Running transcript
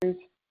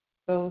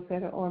those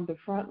that are on the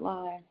front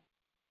line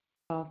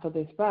for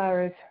this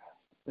virus,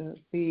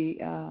 the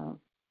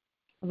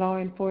law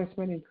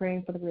enforcement, and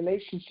praying for the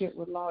relationship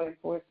with law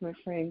enforcement,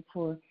 praying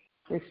for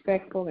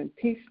respectful and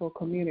peaceful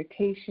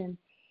communication,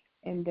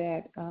 and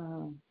that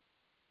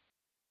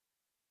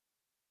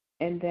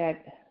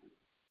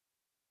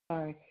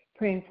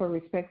praying for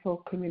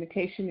respectful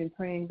communication and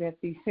praying that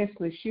the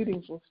senseless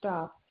shootings will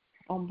stop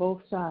on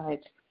both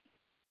sides.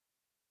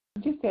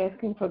 Just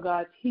asking for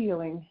God's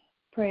healing,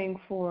 praying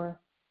for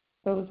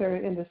those that are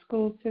in the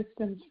school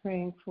systems,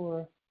 praying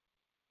for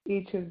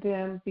each of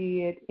them,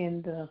 be it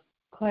in the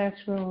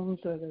classrooms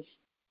or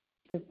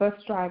the bus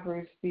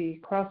drivers, the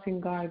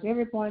crossing guards,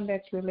 everyone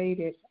that's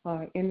related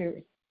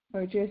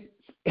or just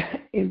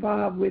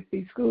involved with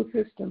the school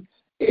system,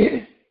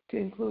 to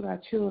include our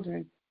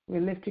children.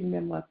 We're lifting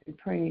them up and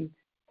praying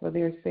for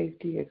their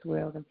safety as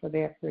well and for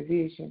their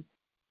provision.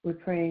 We're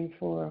praying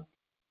for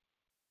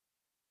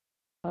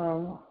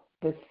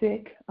the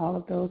sick, all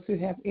of those who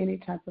have any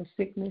type of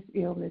sickness,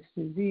 illness,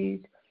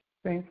 disease,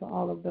 praying for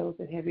all of those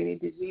that have any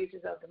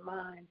diseases of the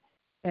mind,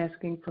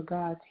 asking for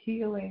God's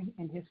healing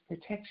and his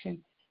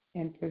protection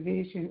and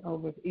provision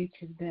over each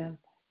of them,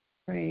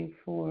 praying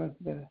for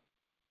the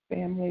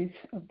families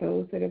of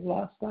those that have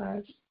lost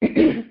lives,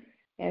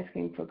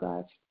 asking for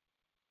God's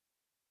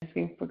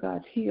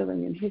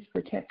healing and his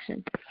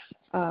protection,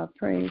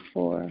 praying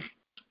for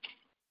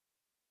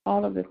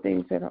all of the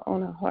things that are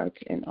on our hearts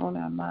and on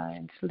our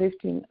minds,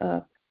 lifting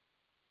up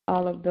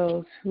all of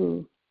those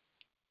who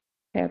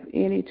have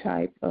any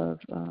type of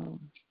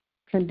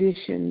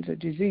conditions or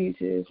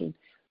diseases, and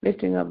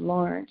lifting up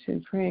Lawrence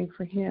and praying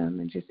for him,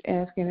 and just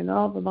asking, and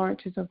all the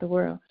Lawrences of the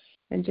world,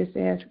 and just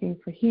asking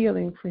for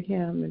healing for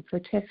him and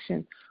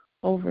protection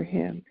over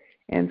him,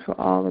 and for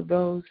all of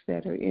those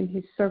that are in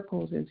his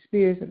circles and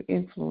spheres of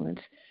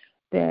influence,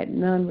 that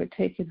none would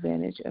take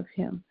advantage of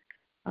him.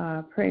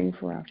 Praying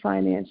for our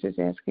finances,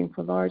 asking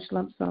for large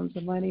lump sums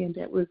of money, and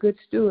that we're good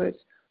stewards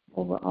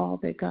over all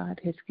that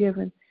God has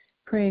given.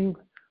 Praying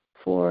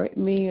for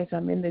me as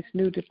I'm in this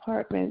new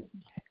department,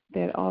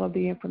 that all of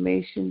the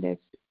information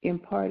that's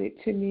imparted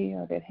to me,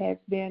 or that has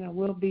been or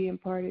will be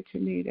imparted to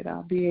me, that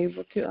I'll be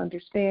able to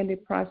understand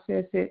it,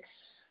 process it,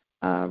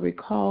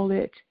 recall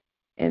it,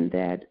 and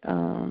that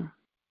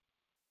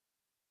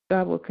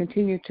God will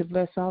continue to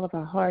bless all of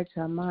our hearts,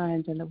 our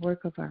minds, and the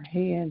work of our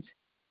hands.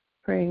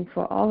 Praying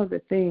for all of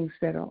the things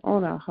that are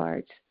on our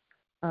hearts,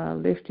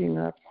 lifting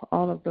up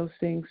all of those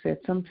things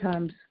that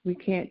sometimes we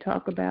can't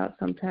talk about,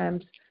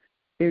 sometimes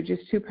they're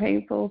just too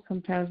painful,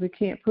 sometimes we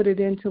can't put it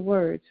into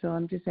words. So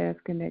I'm just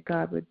asking that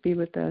God would be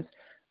with us,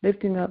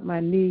 lifting up my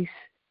niece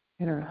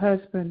and her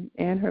husband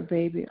and her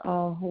baby,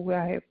 all who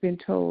I have been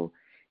told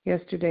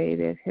yesterday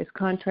that has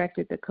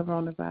contracted the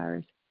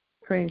coronavirus,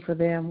 praying for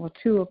them. Well,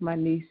 two of my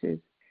nieces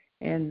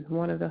and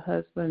one of the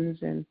husbands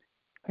and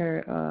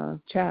her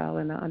child,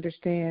 and I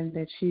understand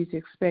that she's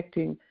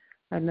expecting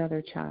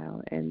another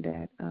child, and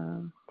that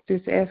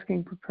just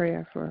asking for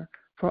prayer for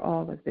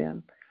all of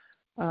them.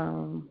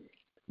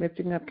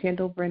 Lifting up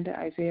Kendall, Brenda,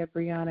 Isaiah,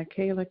 Brianna,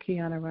 Kayla,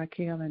 Kiana,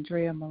 Raquel,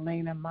 Andrea,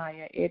 Melena,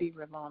 Maya, Eddie,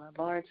 Ramona,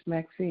 Lawrence,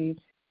 Maxine,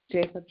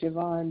 Jacob,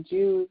 Javon,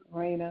 Jude,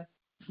 Raina,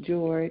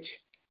 George,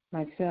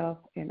 myself,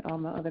 and all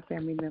my other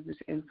family members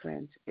and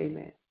friends.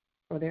 Amen.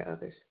 Or there are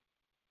others.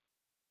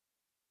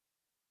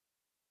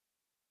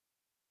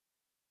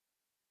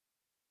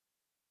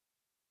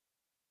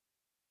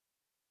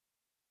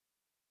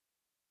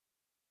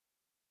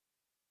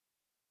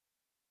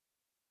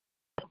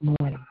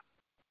 Morning.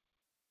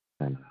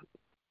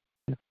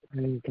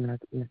 Praise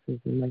God's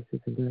blessings and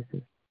mercies and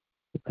blessings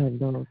because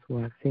those who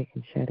are sick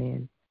and shut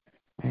in,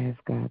 I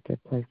ask God to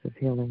place his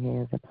healing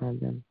hands upon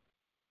them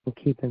and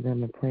keeping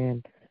them and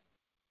praying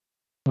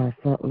for our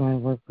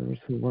frontline workers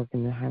who work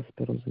in the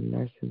hospitals and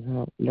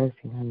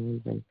nursing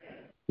homes and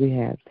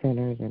rehab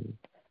centers and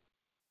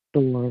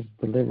stores,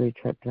 delivery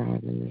truck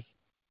drivers,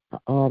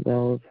 all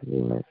those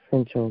who are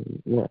essential.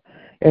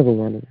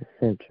 Everyone is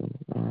essential.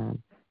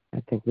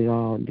 I think we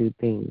all do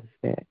things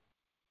that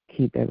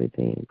keep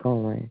everything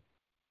going.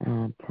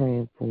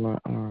 Praying for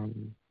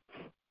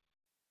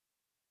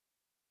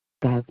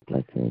God's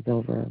blessings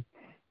over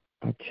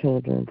our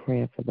children,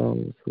 praying for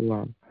those who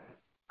are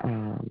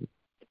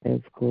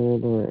in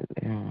school, or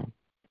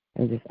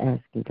and just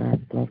asking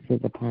God's blessings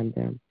upon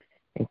them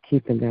and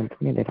keeping them,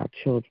 praying that our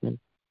children,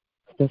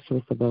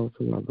 especially for those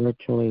who are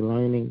virtually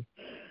learning,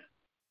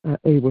 are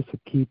able to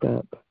keep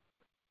up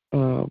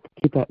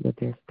with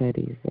their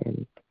studies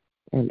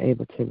and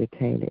able to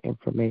retain the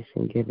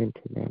information given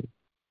to them.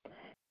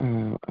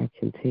 I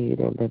continue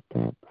to lift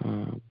up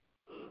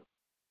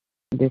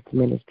this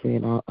ministry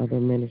and all other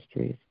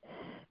ministries.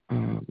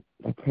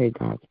 I pray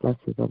God's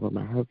blessings over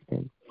my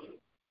husband,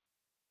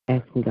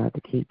 asking God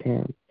to keep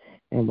him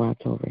and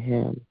watch over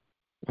him,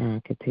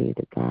 continue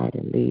to guide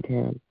and lead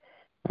him,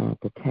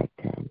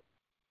 protect him.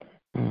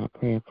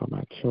 Praying for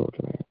my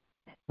children.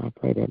 I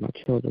pray that my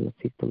children will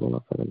seek the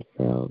Lord for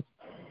themselves.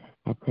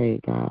 I pray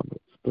God's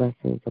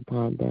blessings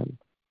upon them,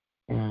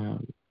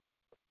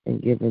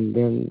 and giving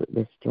them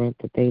the strength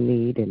that they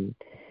need and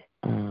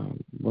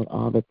with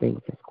all the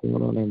things that's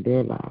going on in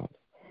their lives.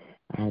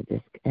 I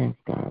just ask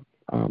God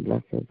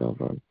blessings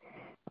over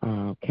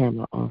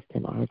Cameron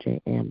Austin,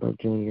 R.J. Amber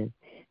Jr.,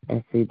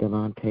 S.C.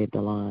 Delonte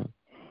Delon,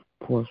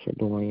 Portia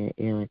Dorian,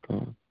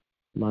 Erica,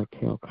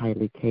 Martell,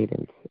 Kylie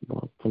Cadence,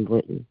 Boston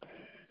Britton,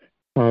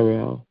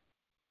 Tyrell,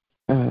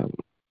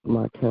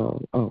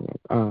 Martell,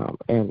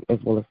 and as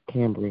well as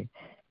Cambry,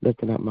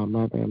 lifting up my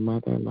mother and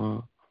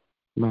mother-in-law,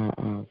 my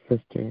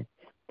sister.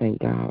 Thank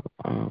God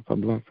for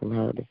blessing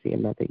her to see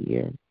another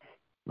year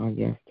on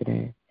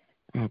yesterday.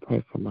 I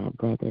pray for my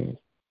brothers,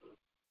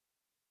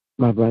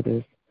 my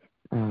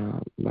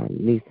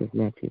nieces,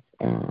 nephews,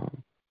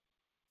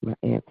 my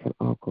aunts and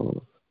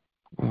uncles,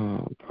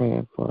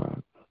 praying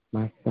for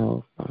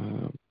myself,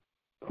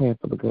 praying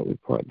for the good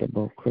report that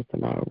both Chris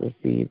and I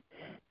received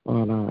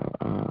on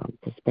our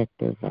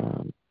prospective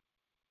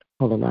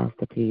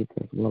colonoscopies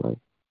as well as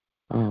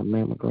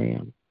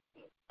mammogram,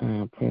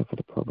 praying for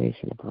the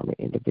probation department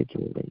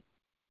individually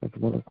as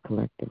well as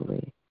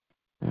collectively.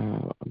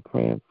 I'm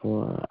praying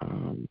for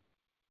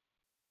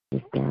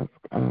just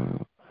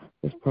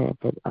praying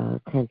for our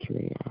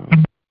country.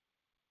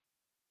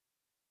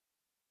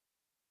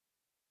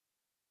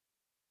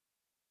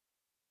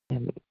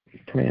 And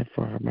praying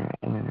for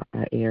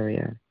our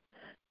area.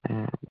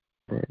 I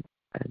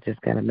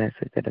just got a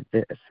message that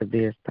a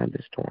severe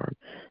thunderstorm,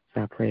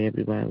 so I pray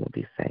everyone will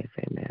be safe.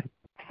 Amen.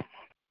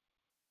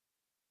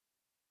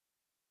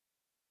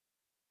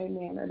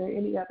 Amen. Are there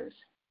any others?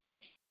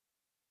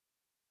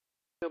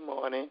 Good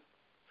morning.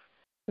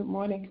 Good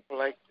morning. I'd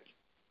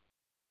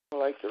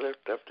like to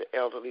lift up the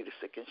elderly, the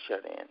sick, and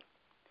shut in.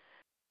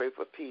 Pray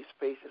for peace,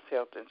 patience,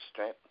 health, and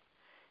strength,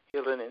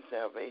 healing and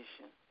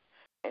salvation,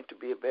 and to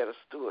be a better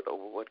steward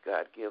over what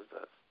God gives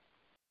us.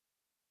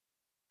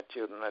 My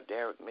children are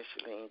Derek,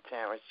 Micheline,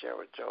 Terrence,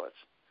 Jared, George,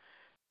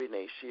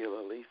 Renee,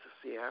 Sheila, Lisa,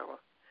 Ciara,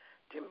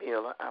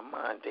 Jamila,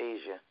 Armand,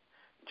 Deja,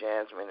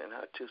 Jasmine, and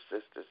her two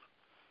sisters,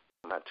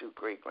 my two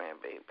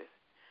great-grandbabies,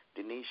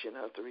 Denisha and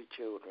her three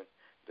children,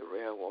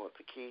 Darrell,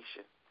 Walter,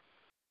 Keisha,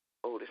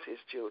 Otis, his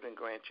children,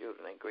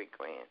 grandchildren, and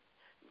great-grand,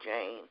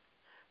 Jane,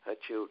 her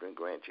children,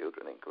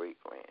 grandchildren, and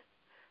great-grand,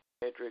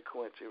 Edric,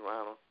 Quincy,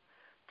 Ronald,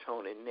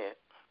 Tony, Nett,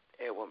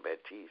 Edwin,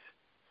 Baptiste,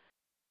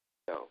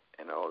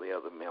 and all the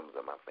other members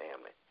of my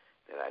family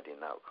that I did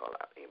not call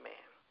out.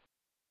 Amen.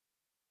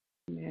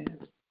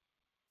 Amen.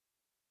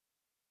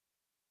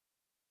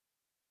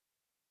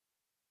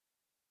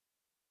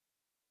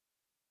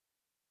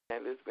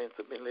 And Liz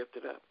Benson been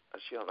lifted up.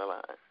 Is she on the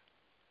line?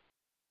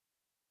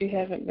 She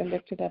hasn't been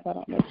lifted up. I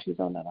don't know if she's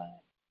on the line.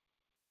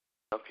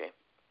 Okay.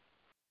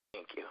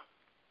 Thank you.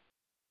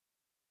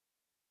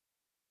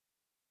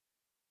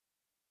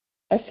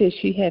 I said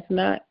she has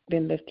not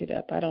been lifted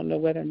up. I don't know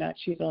whether or not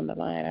she's on the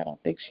line. I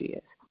don't think she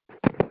is.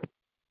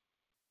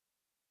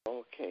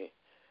 Okay.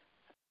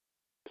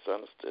 It's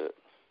understood.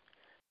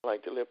 I'd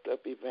like to lift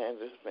up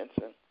Evangelist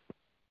Vincent,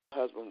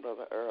 husband,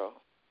 Brother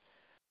Earl,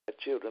 the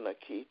children are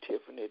Key,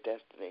 Tiffany,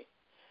 Destiny,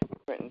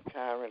 Quentin,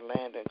 Kyron,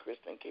 Landon,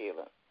 Kristen,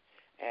 Kayla,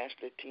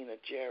 Ashley, Tina,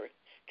 Jared,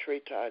 Trey,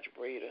 Taj,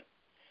 Breda,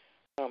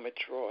 Tommy,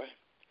 Troy.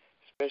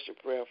 Special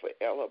prayer for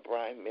Ella,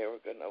 Brian,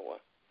 Miracle, Noah,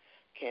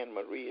 Ken,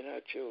 Marie, and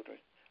her children,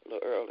 Lil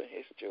Earl and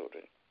his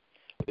children.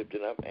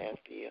 Lifting up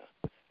Anthea,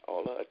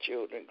 all of her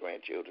children,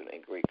 grandchildren,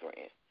 and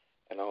great-grand,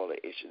 and all the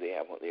issues they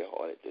have on their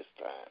heart at this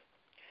time.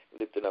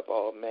 Lifting up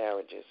all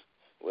marriages,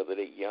 whether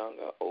they're young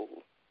or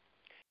old.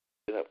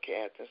 Lifting up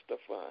Kath and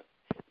Stefan,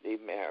 their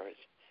marriage,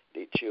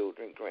 their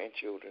children,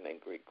 grandchildren, and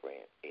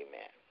great-grand.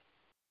 Amen.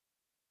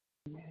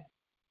 Amen.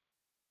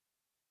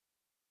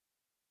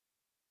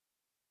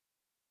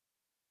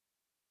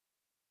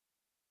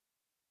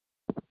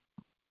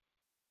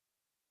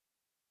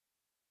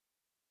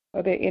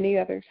 Are there any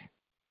others?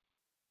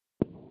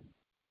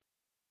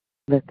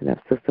 Lifting up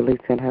Sister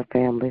Lisa and her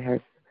family,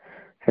 her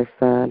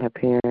son, her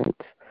parents,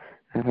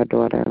 her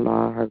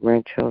daughter-in-law, her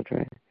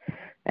grandchildren,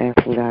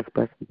 asking God's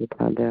blessings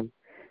upon them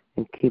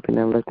and keeping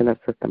them. Lifting up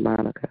Sister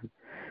Monica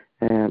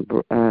and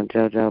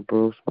JoJo,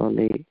 Bruce,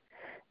 Monique,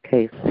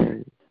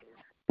 Kason,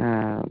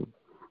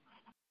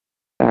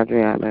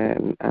 Adriana,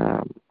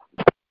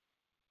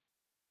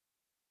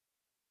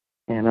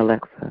 and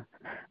Alexa.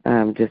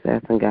 Just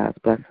asking God's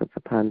blessings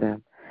upon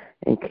them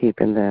and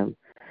keeping them.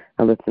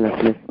 I'm lifting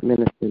up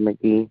Minister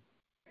McGee,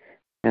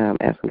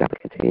 asking God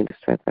to continue to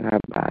strengthen her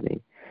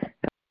body.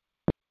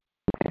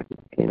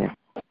 Amen.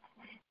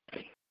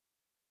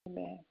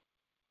 Amen.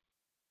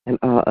 And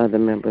all other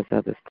members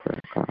of this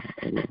prayer call.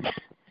 Amen.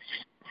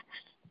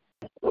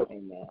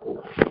 Amen.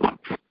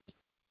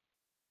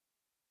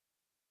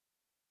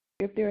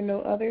 If there are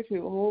no others, we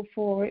will move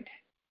forward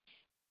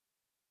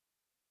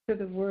to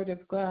the Word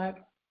of God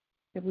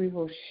that we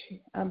will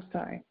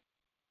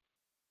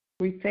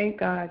We thank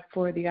God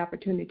for the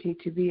opportunity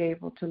to be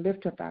able to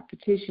lift up our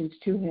petitions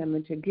to Him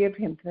and to give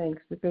Him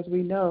thanks, because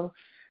we know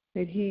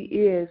that He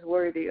is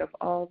worthy of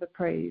all the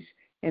praise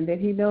and that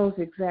He knows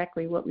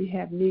exactly what we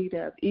have need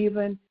of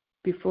even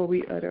before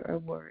we utter a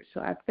word.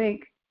 So I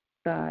thank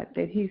God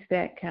that He's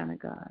that kind of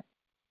God.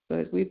 So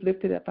as we've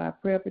lifted up our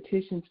prayer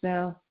petitions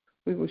now,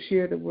 we will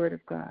share the word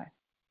of God.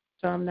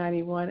 Psalm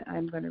 91,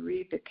 I'm going to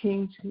read the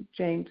King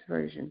James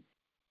Version.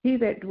 He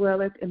that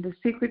dwelleth in the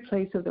secret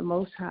place of the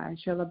Most High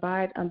shall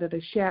abide under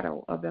the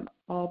shadow of the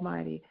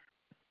Almighty.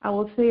 I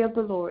will say of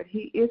the Lord,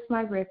 He is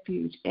my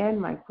refuge and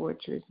my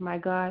fortress. My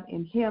God,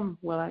 in Him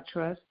will I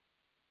trust.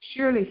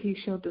 Surely He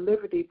shall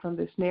deliver thee from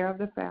the snare of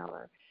the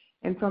fowler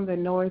and from the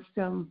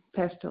noisome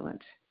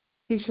pestilence.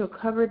 He shall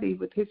cover thee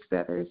with His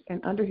feathers, and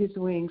under His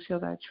wings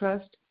shall thou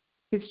trust.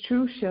 His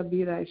truth shall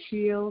be thy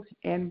shield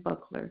and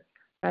buckler.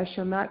 Thou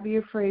shalt not be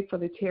afraid for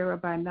the terror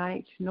by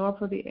night, nor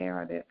for the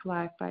arrow that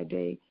flieth by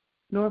day,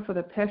 nor for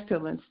the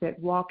pestilence that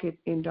walketh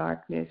in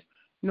darkness,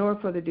 nor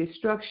for the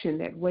destruction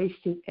that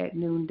wasteth at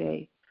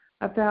noonday.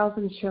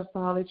 1,000 shall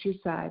fall at your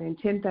side, and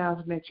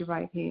 10,000 at your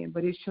right hand,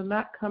 but it shall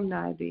not come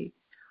nigh thee.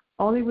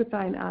 Only with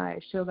thine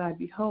eyes shall thou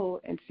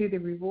behold and see the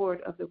reward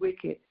of the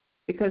wicked,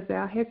 because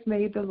thou hast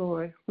made the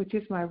Lord, which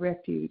is my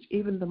refuge,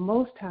 even the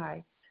Most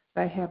High,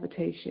 thy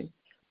habitation.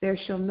 There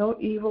shall no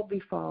evil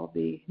befall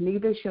thee,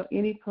 neither shall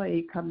any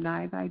plague come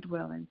nigh thy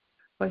dwelling.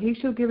 For He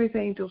shall give His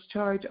angels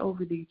charge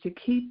over thee, to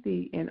keep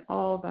thee in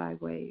all thy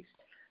ways.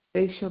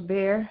 They shall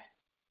bear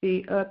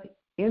thee up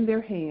in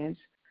their hands,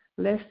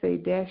 lest they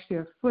dash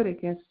their foot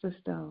against a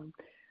stone.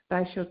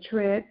 Thou shalt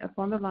tread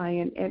upon the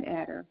lion and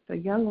adder, the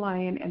young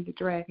lion and the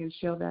dragon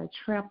shall thou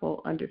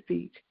trample under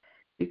feet.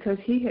 Because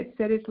He hath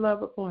set His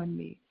love upon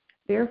me,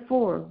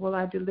 therefore will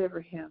I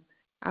deliver him.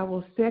 I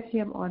will set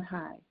him on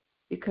high,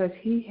 because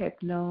He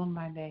hath known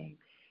my name.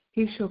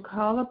 He shall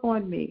call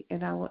upon me,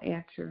 and I will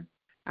answer.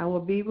 I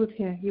will be with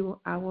him.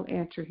 I will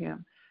answer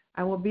him.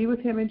 I will be with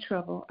him in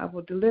trouble. I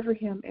will deliver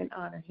him and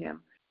honor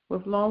him.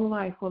 With long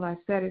life will I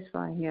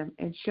satisfy him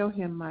and show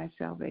him my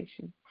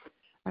salvation.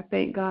 I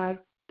thank God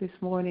this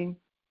morning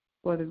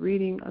for the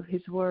reading of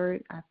His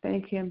word. I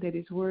thank Him that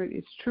His word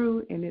is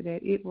true and that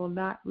it will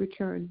not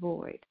return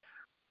void.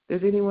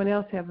 Does anyone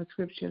else have a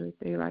scripture that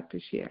they like to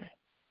share?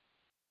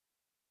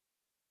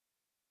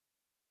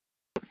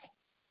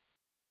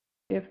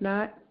 If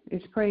not,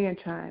 it's praying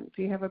time. If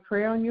you have a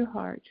prayer on your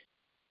heart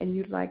and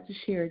you'd like to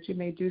share it, you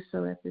may do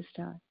so at this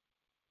time.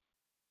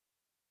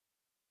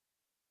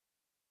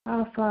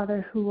 Our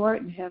Father, who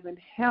art in heaven,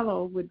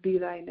 hallowed be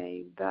thy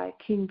name. Thy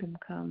kingdom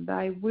come.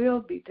 Thy will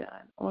be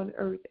done on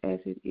earth as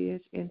it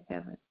is in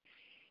heaven.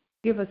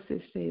 Give us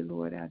this day,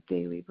 Lord, our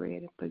daily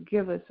bread, and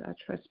forgive us our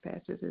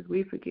trespasses as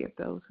we forgive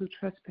those who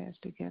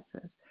trespassed against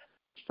us.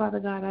 Father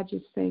God, I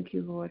just thank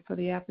you, Lord, for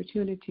the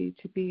opportunity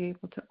to be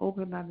able to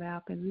open my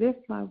mouth and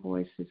lift my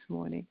voice this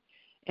morning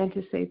and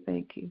to say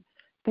thank you.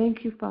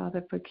 Thank you,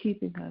 Father, for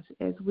keeping us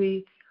as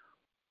we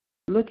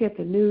look at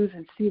the news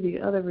and see the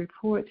other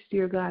reports,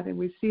 dear God, and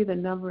we see the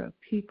number of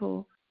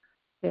people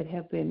that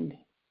have been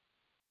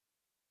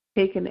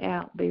taken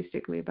out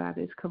basically by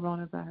this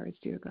coronavirus,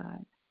 dear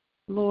God.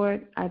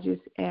 Lord, I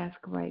just ask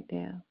right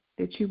now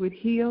that you would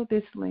heal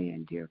this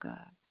land, dear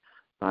God.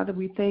 Father,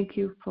 we thank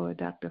you for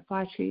Dr.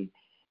 Fauci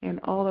and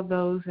all of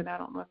those, and I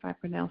don't know if I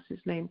pronounced his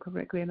name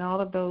correctly, and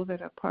all of those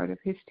that are part of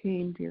his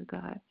team, dear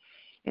God.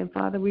 And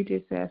Father, we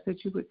just ask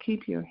that you would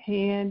keep your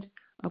hand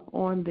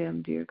upon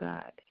them, dear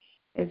God,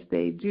 as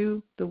they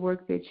do the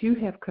work that you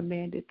have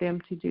commanded them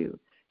to do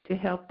to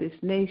help this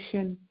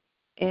nation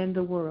and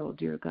the world,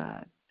 dear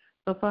God.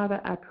 So,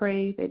 Father, I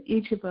pray that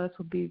each of us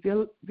will be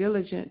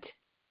vigilant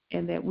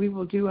and that we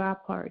will do our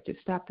part to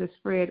stop the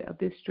spread of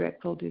this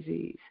dreadful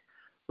disease.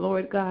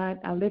 Lord God,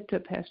 I lift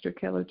up Pastor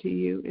Keller to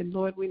you, and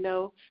Lord, we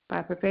know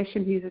by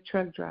profession he's a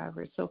truck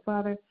driver. So,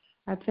 Father,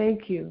 I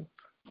thank you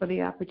for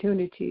the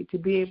opportunity to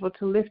be able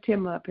to lift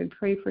him up and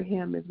pray for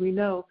him, as we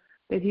know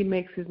that he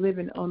makes his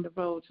living on the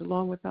roads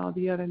along with all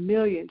the other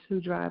millions who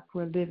drive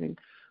for a living,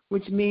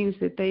 which means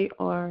that they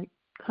are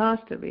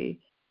constantly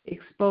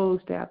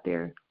exposed out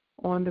there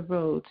on the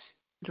roads,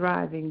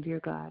 driving, dear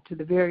God, to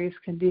the various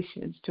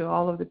conditions, to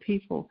all of the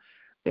people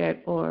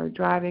that are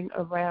driving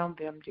around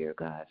them, dear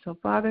God. So,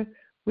 Father,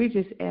 we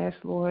just ask,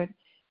 Lord,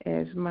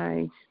 as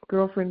my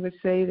girlfriend would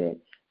say, that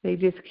they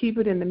just keep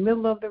it in the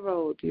middle of the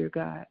road, dear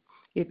God.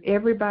 If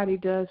everybody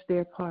does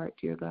their part,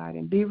 dear God,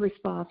 and be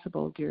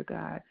responsible, dear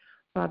God,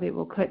 Father, it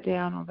will cut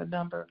down on the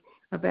number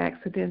of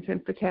accidents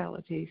and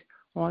fatalities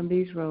on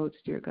these roads,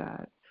 dear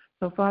God.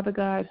 So, Father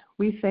God,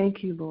 we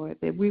thank you, Lord,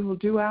 that we will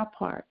do our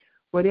part,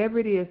 whatever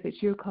it is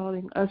that you're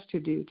calling us to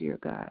do, dear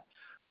God.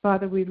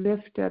 Father, we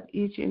lift up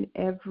each and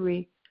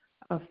every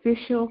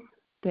official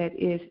that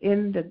is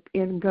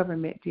in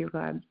government, dear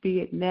God, be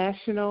it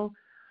national,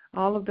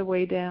 all of the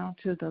way down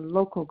to the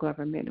local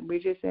government. And we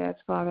just ask,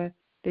 Father,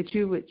 that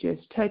you would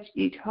just touch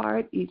each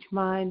heart, each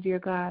mind, dear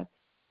God.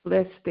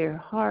 Bless their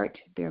heart,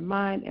 their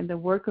mind, and the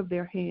work of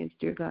their hands,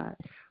 dear God.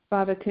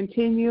 Father,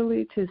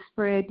 continually to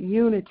spread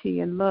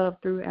unity and love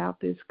throughout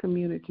this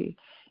community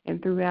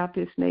and throughout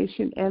this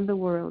nation and the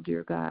world,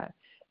 dear God.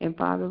 And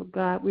Father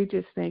God, we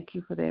just thank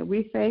you for that.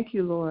 We thank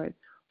you, Lord,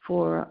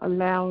 for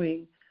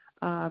allowing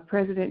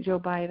President Joe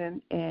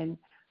Biden and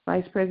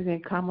Vice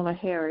President Kamala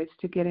Harris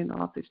to get in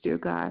office, dear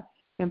God.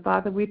 And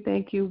Father, we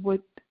thank you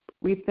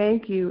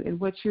in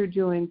what you're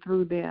doing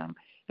through them,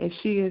 as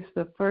she is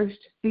the first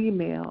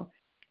female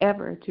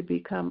ever to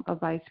become a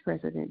vice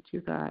president,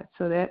 dear God,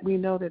 so that we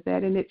know that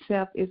that in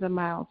itself is a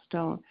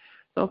milestone.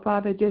 So,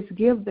 Father, just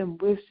give them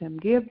wisdom,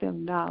 give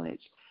them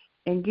knowledge,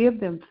 and give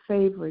them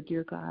favor,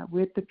 dear God,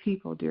 with the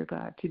people, dear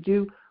God, to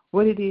do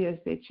what it is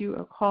that you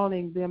are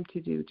calling them to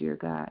do, dear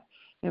God.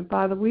 And,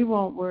 Father, we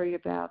won't worry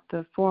about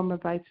the former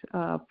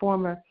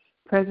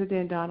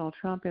President Donald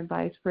Trump and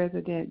Vice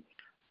President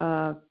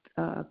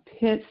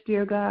Pence,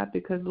 dear God,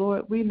 because,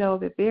 Lord, we know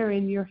that they're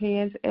in your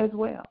hands as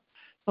well.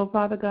 So,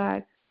 Father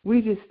God,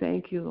 we just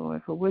thank you,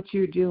 Lord, for what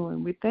you're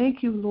doing. We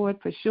thank you, Lord,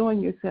 for showing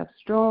yourself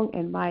strong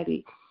and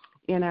mighty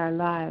in our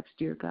lives,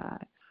 dear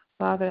God.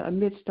 Father,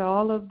 amidst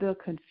all of the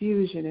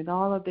confusion and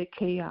all of the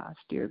chaos,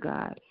 dear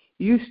God,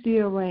 you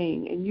still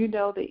reign, and you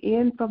know the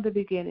end from the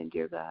beginning,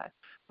 dear God.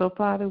 So,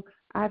 Father,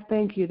 I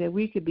thank you that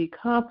we could be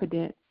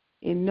confident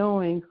in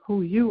knowing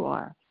who you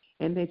are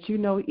and that you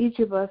know each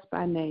of us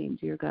by name,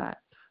 dear God.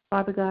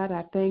 Father God,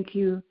 I thank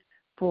you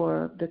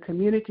for the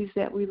communities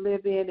that we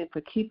live in and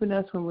for keeping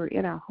us when we're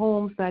in our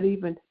homes, not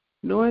even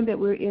knowing that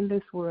we're in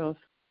this world,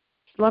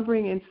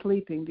 slumbering and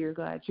sleeping, dear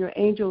God. Your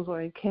angels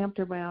are encamped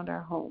around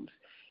our homes.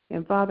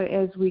 And, Father,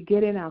 as we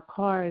get in our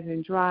cars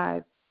and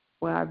drive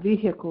our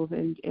vehicles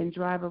and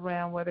drive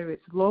around, whether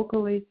it's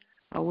locally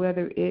or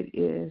whether it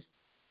is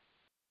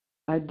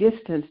a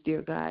distance,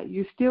 dear God,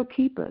 you still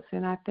keep us,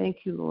 and I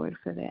thank you, Lord,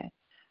 for that.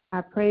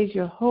 I praise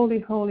your holy,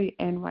 holy,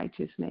 and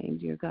righteous name,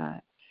 dear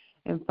God.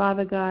 And,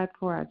 Father God,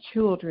 for our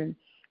children,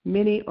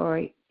 many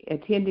are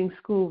attending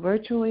school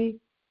virtually,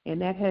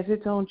 and that has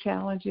its own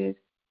challenges,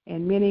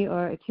 and many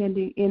are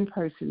attending in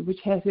person,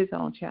 which has its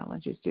own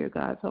challenges, dear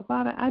God. So,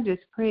 Father, I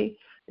just pray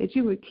that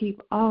you would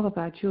keep all of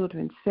our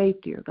children safe,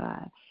 dear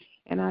God.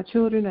 And our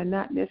children are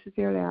not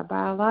necessarily our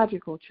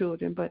biological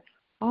children, but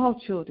all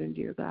children,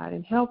 dear God,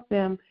 and help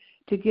them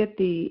to get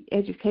the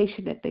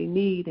education that they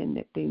need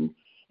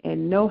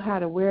and know how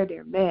to wear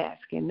their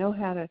mask and know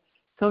how to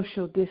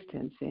social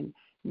distance and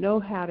know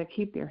how to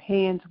keep their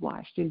hands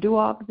washed and do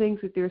all the things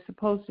that they're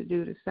supposed to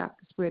do to stop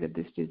the spread of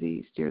this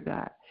disease, dear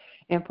God.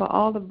 And for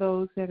all of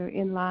those that are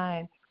in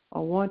line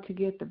or want to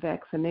get the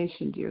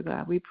vaccination, dear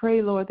God, we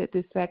pray, Lord, that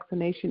this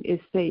vaccination is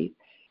safe,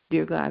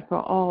 dear God, for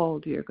all,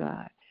 dear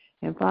God.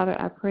 And, Father,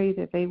 I pray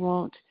that they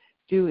won't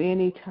do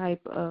any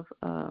type of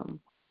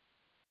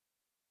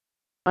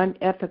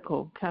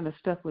unethical kind of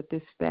stuff with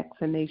this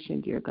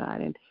vaccination, dear God.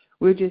 And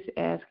we're just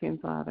asking,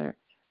 Father,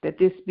 that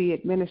this be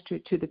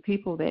administered to the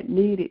people that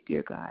need it,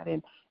 dear God,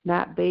 and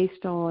not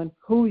based on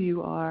who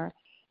you are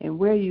and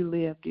where you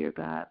live, dear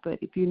God. But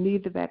if you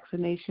need the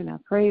vaccination, I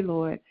pray,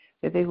 Lord,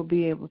 that they will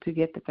be able to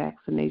get the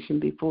vaccination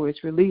before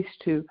it's released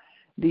to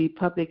the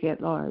public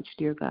at large,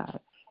 dear God.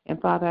 And,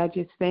 Father, I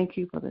just thank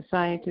you for the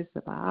scientists,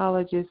 the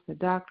biologists, the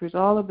doctors,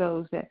 all of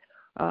those that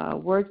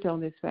worked on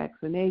this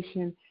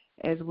vaccination,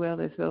 as well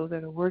as those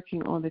that are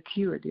working on the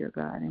cure, dear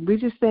God. And we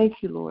just thank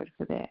you, Lord,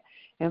 for that.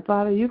 And,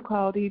 Father, you've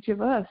called each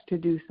of us to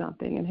do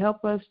something and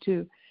help us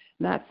to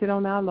not sit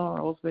on our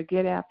laurels, but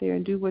get out there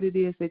and do what it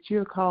is that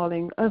you're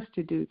calling us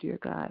to do, dear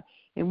God.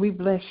 And we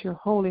bless your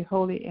holy,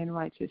 holy, and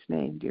righteous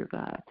name, dear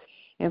God.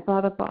 And,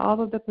 Father, for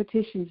all of the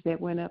petitions that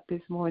went up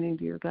this morning,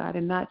 dear God,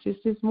 and not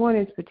just this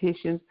morning's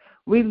petitions,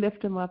 we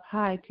lift them up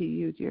high to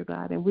you, dear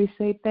God. And we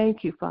say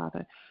thank you,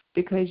 Father,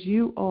 because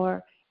you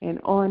are an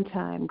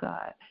on-time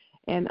God.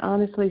 And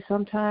honestly,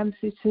 sometimes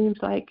it seems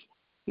like,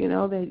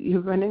 that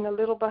you're running a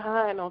little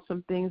behind on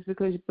some things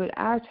but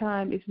our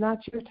time is not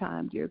your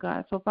time, dear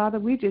God. So, Father,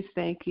 we just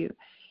thank you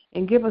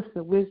and give us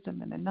the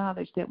wisdom and the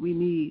knowledge that we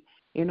need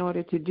in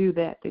order to do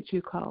that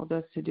you called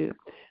us to do.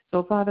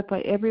 So, Father,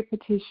 for every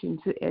petition,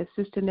 as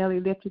Sister Nellie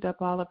lifted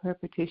up all of her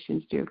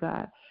petitions, dear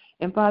God.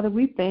 And, Father,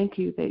 we thank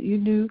you that you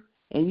knew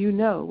and you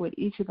know what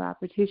each of our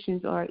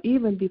petitions are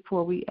even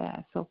before we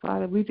ask. So,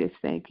 Father, we just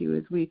thank you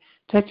as we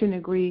touch and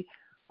agree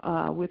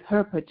with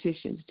her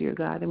petitions, dear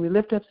God. And we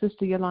lift up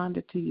Sister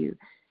Yolanda to you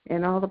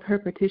and all of her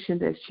petitions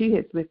that she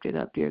has lifted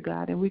up, dear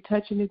God. And we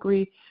touch and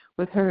agree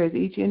with her as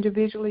each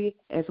individually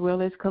as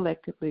well as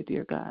collectively,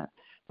 dear God.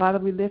 Father,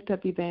 we lift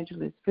up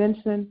Evangelist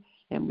Vincent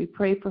and we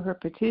pray for her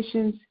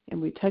petitions and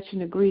we touch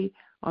and agree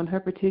on her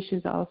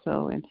petitions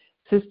also. And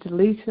Sister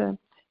Lisa,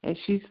 as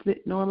she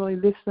normally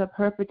lifts up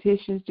her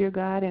petitions, dear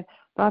God. And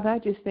Father, I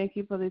just thank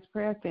you for this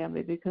prayer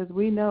family because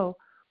we know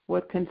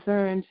what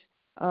concerns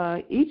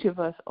each of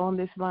us on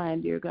this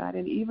line, dear God.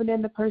 And even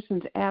in the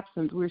person's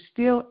absence, we're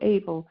still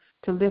able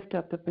to lift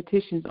up the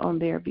petitions on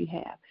their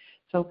behalf.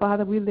 So,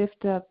 Father, we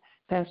lift up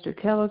Pastor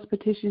Keller's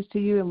petitions to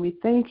you, and we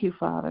thank you,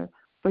 Father,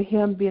 for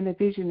him being the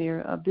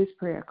visionary of this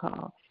prayer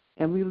call.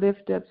 And we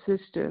lift up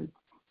Sister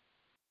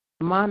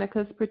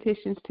Monica's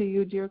petitions to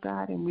you, dear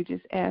God, and we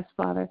just ask,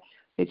 Father,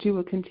 that you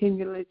will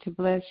continually to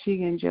bless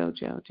she and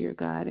JoJo, dear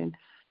God, and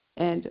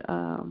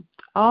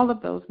all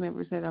of those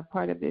members that are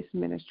part of this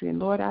ministry. And,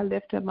 Lord, I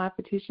lift up my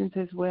petitions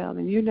as well,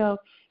 and you know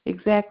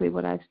exactly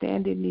what I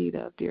stand in need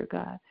of, dear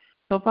God.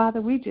 So,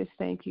 Father, we just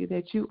thank you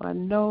that you are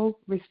no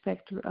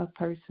respecter of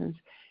persons.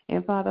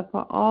 And, Father,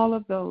 for all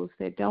of those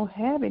that don't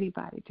have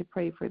anybody to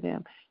pray for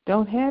them,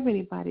 don't have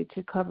anybody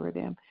to cover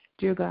them,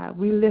 dear God,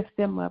 we lift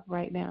them up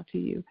right now to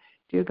you.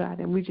 dear God.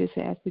 And we just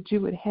ask that you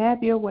would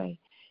have your way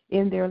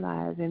in their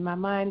lives. And my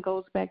mind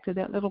goes back to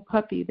that little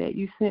puppy that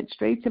you sent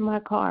straight to my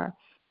car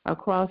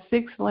across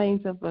 6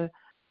 lanes of a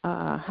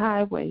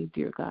highway,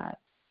 dear God.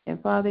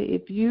 And Father,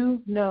 if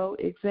you know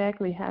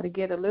exactly how to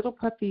get a little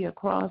puppy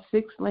across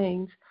 6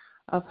 lanes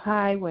of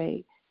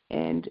highway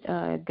and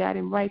got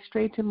him right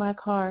straight to my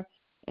car,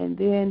 and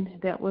then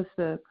that was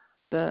the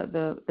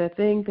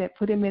thing that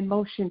put him in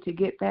motion to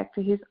get back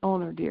to his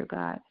owner, dear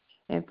God.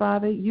 And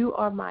Father, you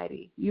are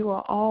mighty. You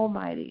are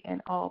almighty and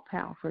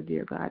all-powerful,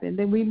 dear God. And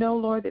then we know,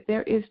 Lord, that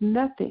there is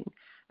nothing,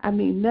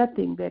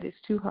 nothing that is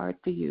too hard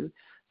for you.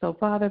 So,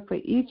 Father, for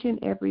each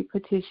and every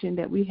petition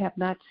that we have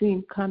not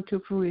seen come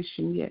to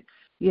fruition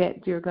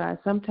yet, dear God,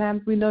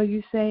 sometimes we know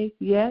you say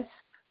yes,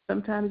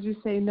 sometimes you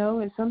say no,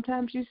 and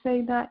sometimes you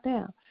say not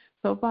now.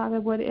 So, Father,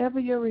 whatever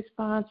your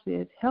response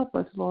is, help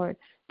us, Lord,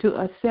 to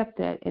accept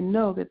that and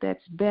know that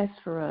that's best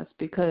for us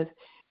because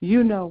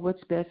you know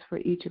what's best for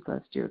each of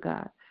us, dear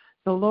God.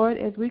 So, Lord,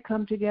 as we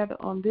come together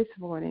on this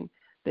morning,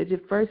 the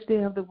first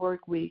day of the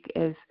work week,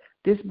 as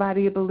this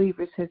body of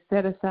believers has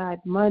set aside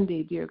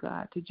Monday, dear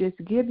God, to just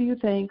give you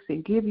thanks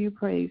and give you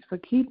praise for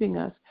keeping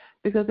us,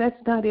 because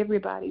that's not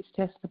everybody's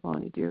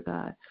testimony, dear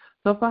God.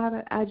 So,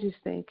 Father, I just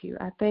thank you.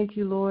 I thank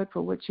you, Lord,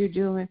 for what you're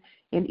doing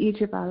in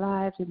each of our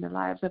lives, in the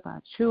lives of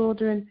our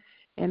children,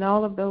 and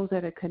all of those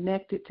that are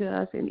connected to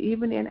us, and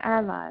even in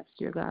our lives,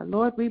 dear God.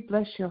 Lord, we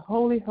bless your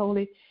holy,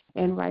 holy,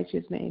 and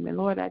righteous name. And,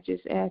 Lord, I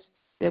just ask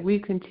that we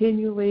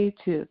continually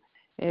to,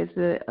 as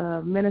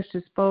the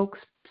minister spoke,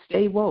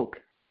 stay woke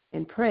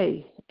and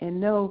pray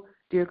and know,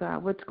 dear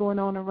God, what's going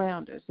on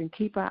around us and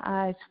keep our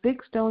eyes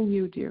fixed on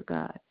you, dear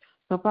God.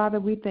 So, Father,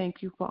 we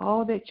thank you for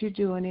all that you're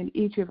doing in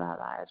each of our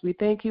lives. We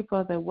thank you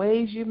for the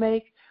ways you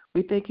make.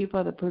 We thank you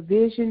for the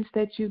provisions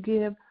that you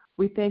give.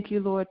 We thank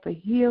you, Lord, for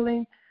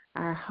healing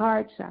our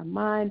hearts, our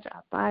minds,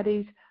 our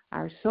bodies,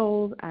 our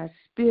souls, our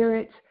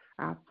spirits,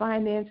 our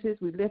finances.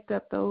 We lift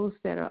up those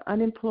that are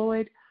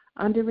unemployed,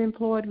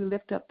 underemployed. We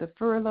lift up the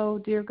furlough,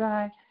 dear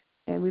God,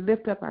 and we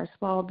lift up our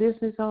small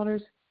business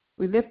owners.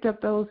 We lift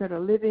up those that are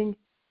living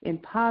in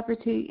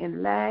poverty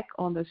and lack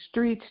on the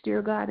streets,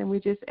 dear God, and we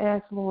just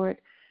ask, Lord,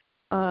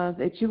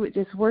 that you would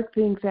just work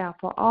things out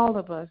for all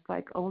of us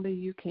like only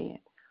you can.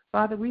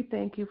 Father, we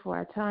thank you for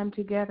our time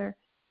together.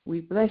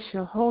 We bless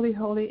your holy,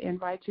 holy,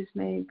 and righteous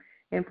name,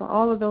 and for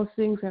all of those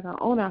things that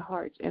are on our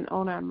hearts and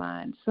on our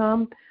minds.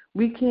 Some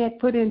we can't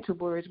put into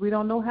words. We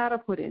don't know how to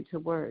put into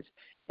words.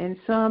 And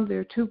some,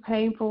 they're too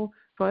painful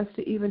for us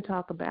to even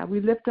talk about.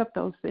 We lift up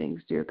those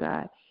things, dear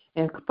God.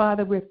 And,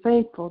 Father, we're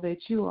thankful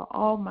that you are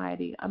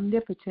almighty,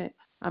 omnipotent,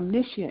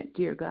 omniscient,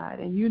 dear God,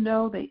 and you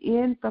know the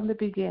end from the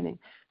beginning.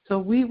 So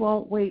we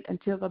won't wait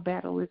until the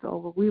battle is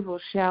over. We will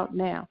shout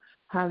now,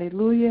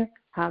 hallelujah,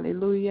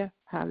 hallelujah,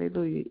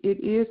 hallelujah.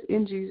 It is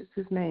in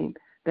Jesus' name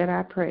that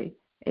I pray.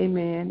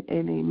 Amen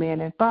and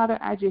amen. And, Father,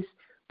 I just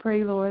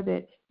pray, Lord,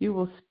 that you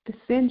will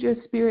send your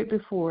spirit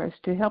before us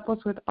to help us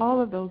with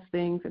all of those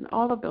things and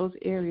all of those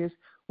areas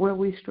where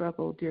we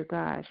struggle, dear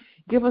God.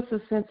 Give us a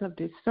sense of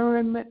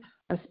discernment,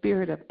 a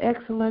spirit of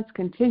excellence,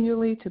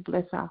 continually to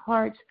bless our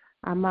hearts,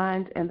 our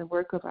minds, and the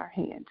work of our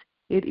hands.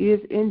 It is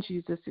in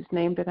Jesus'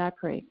 name that I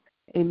pray.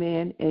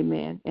 Amen,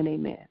 amen, and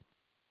amen.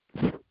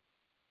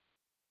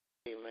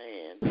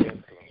 Amen. Yes,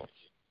 Lord.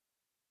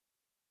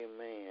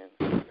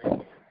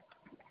 Amen.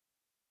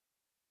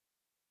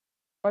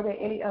 Are there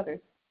any others?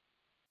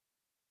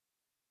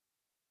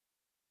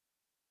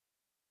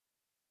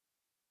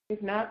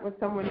 If not, would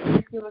someone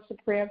please give us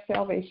a prayer of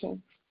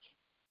salvation?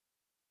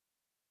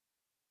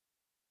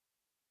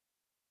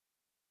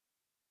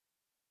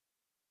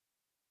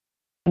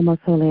 Our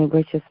most holy and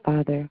gracious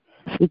Father,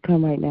 we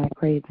come right now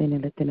praising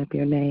and lifting up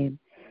your name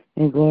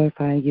and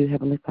glorifying you,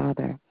 Heavenly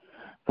Father.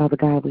 Father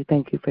God, we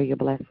thank you for your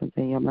blessings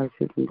and your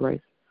mercies and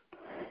grace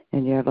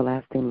and your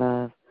everlasting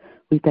love.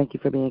 We thank you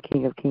for being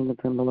King of Kings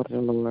and Lord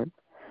of Lords.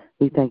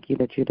 We thank you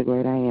that you're the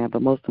great I am,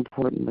 but most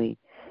importantly,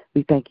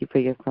 we thank you for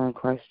your Son,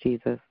 Christ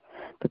Jesus,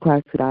 the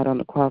Christ who died on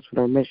the cross for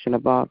the remission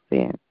of all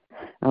sins.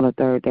 On the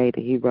third day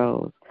that he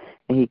rose,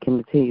 and he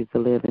continues to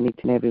live in each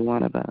and every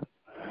one of us.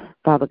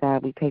 Father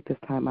God, we take this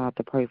time out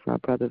to pray for our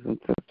brothers and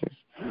sisters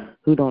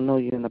who don't know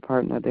you in the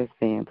pardon of their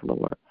sins,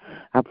 Lord.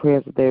 Our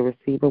prayers that they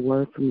receive a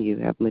word from you,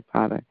 Heavenly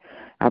Father.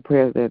 Our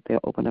prayers that they'll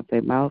open up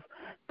their mouth,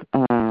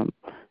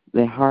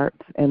 their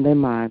hearts and their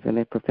minds, and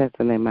they profess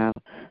in their mouth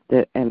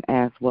and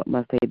ask what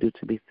must they do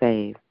to be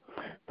saved.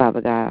 Father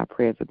God, our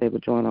prayers that they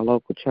would join a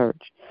local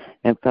church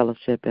and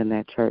fellowship in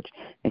that church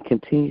and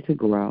continue to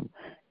grow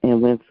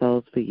and win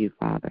souls for you,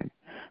 Father.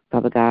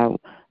 Father God,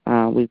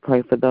 we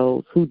pray for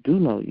those who do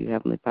know you,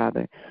 Heavenly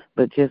Father,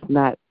 but just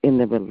not in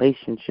the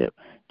relationship,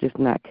 just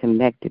not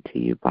connected to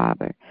you,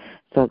 Father.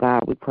 So,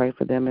 God, we pray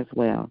for them as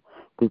well.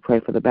 We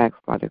pray for the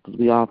backsliders because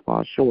we all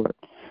fall short,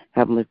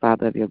 Heavenly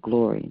Father, of your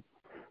glory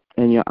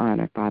and your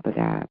honor, Father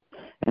God.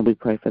 And we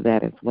pray for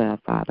that as well,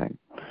 Father.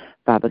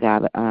 Father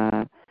God,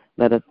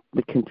 let us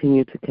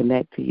continue to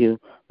connect to you.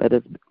 Let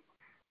us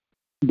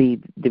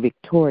be the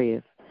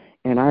victorious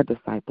in our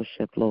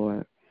discipleship,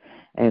 Lord,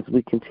 as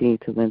we continue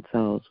to win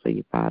souls for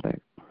you, Father.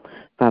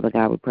 Father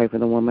God, we pray for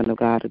the woman of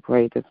God who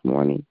prayed this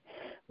morning.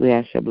 We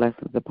ask your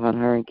blessings upon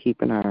her and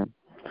keeping her,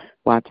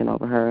 watching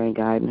over her and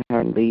guiding her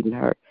and leading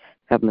her.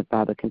 Heavenly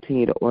Father,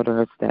 continue to order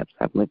her steps,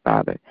 Heavenly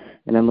Father,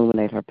 and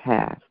illuminate her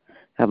path.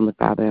 Heavenly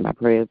Father, and I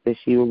pray that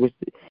she will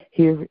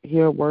hear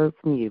a word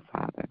from you,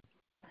 Father.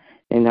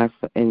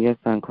 In your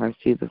Son, Christ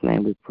Jesus'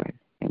 name we pray.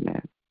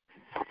 Amen.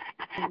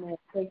 Amen.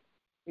 Thank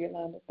you,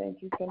 Yolanda.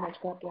 Thank you so much.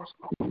 God bless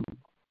you.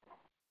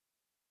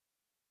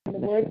 In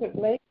the words of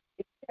Blake,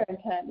 it's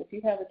sharing time. If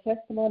you have a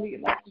testimony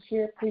you'd like to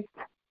share, please.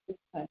 This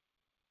time.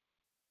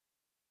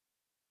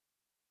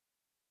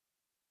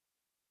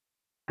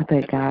 I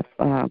thank God.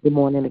 Good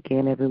morning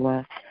again,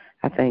 everyone.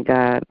 I thank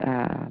God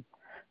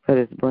for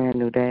this brand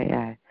new day.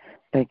 I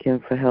thank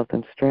Him for health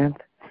and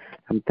strength.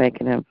 I'm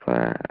thanking Him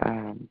for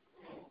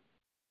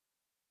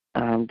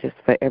just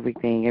for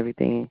everything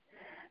everything.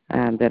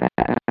 I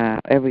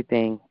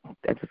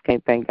just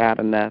can't thank God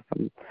enough.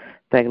 I'm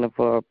thanking Him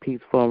for a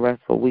peaceful and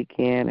restful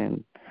weekend,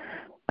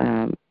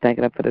 and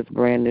thanking Him for this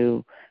brand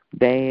new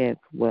day as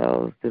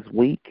well as this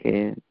week,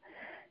 and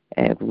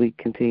as we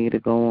continue to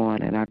go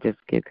on. And I just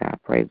give God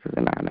praises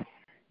and honor.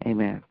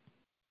 Amen.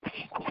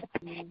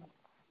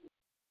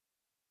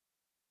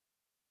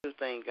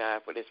 Thank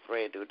God for this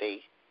brand new day.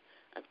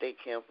 I thank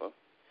Him for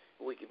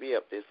we could be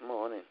up this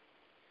morning,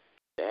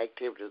 the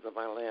activities of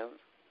our limbs.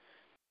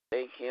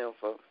 Thank Him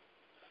for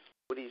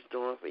what He's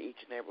doing for each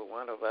and every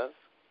one of us.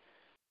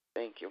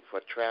 Thank Him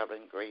for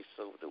traveling grace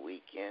over the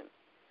weekend.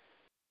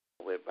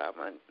 I went by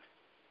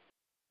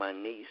my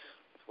niece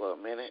for a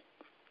minute,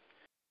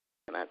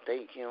 and I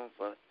thank Him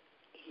for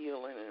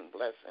healing and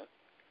blessing.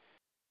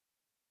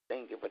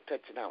 Thank you for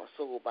touching our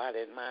soul, body,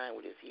 and mind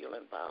with His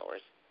healing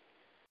powers.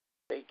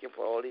 Thank you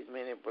for all these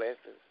many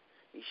blessings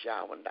He's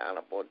showering down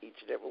upon each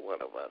and every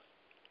one of us.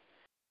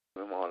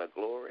 Give Him all the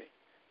glory,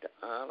 the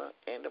honor,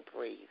 and the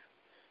praise,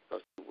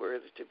 because He's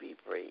worthy to be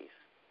praised.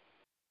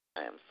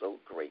 I am so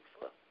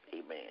grateful.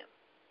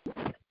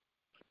 Amen.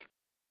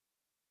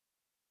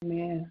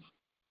 Amen.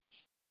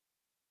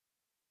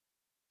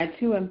 I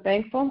too am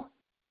thankful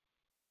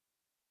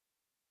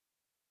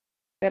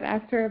that I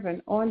serve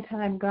an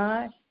on-time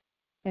God,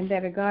 and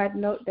that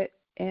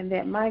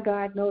that my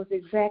God knows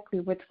exactly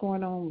what's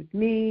going on with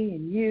me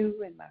and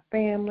you and my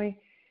family,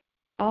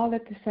 all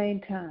at the same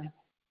time.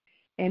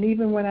 And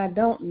even when I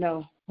don't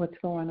know what's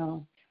going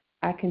on,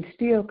 I can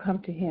still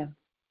come to Him,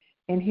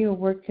 and He'll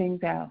work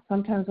things out.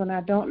 Sometimes when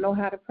I don't know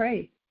how to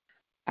pray,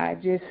 I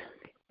just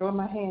throw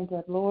my hands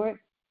up, Lord,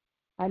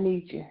 I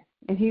need you.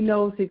 And He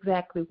knows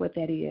exactly what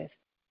that is.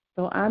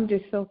 So I'm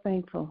just so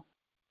thankful,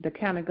 the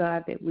kind of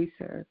God that we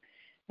serve.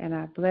 And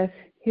I bless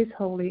His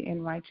holy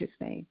and righteous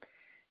name.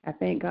 I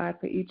thank God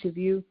for each of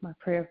you, my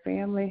prayer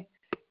family.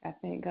 I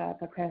thank God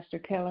for Pastor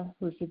Keller,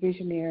 who's the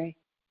visionary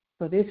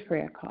for this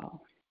prayer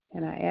call.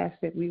 And I ask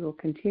that we will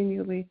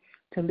continually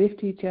to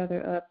lift each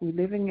other up. We're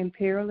living in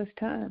perilous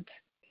times.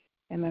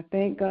 And I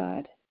thank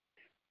God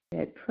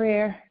that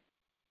prayer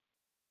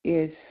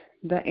is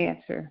the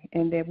answer,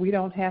 and that we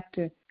don't have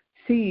to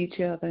see each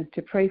other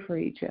to pray for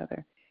each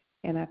other.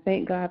 And I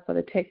thank God for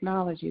the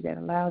technology that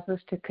allows us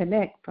to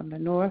connect from the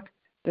north,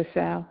 the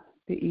south,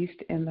 the east,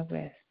 and the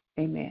west.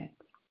 Amen.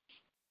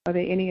 Are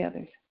there any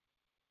others?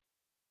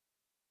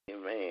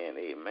 Amen.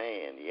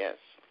 Amen. Yes.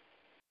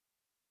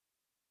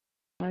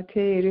 I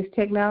tell you, this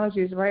technology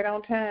is right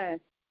on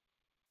time.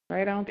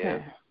 Right on time.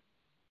 Yes.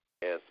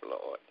 Yes,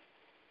 Lord.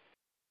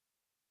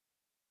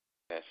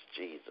 That's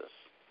Jesus.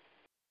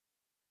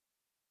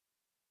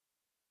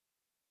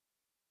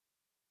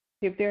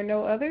 If there are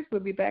no others,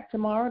 we'll be back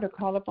tomorrow to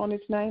call upon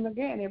His name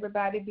again.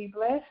 Everybody be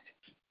blessed.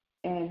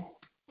 And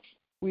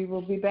we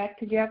will be back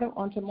together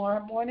on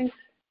tomorrow morning,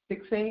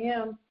 6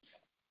 a.m.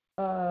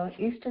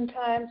 Eastern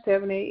Time,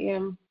 7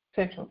 a.m.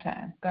 Central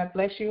Time. God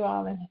bless you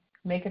all, and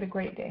make it a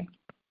great day.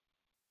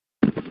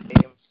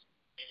 Amen.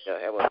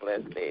 Have a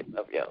blessed day.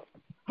 Love y'all.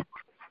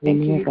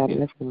 Thank you. God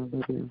bless you.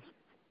 God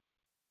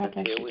bless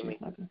Until you. we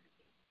meet.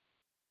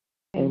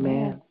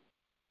 Amen.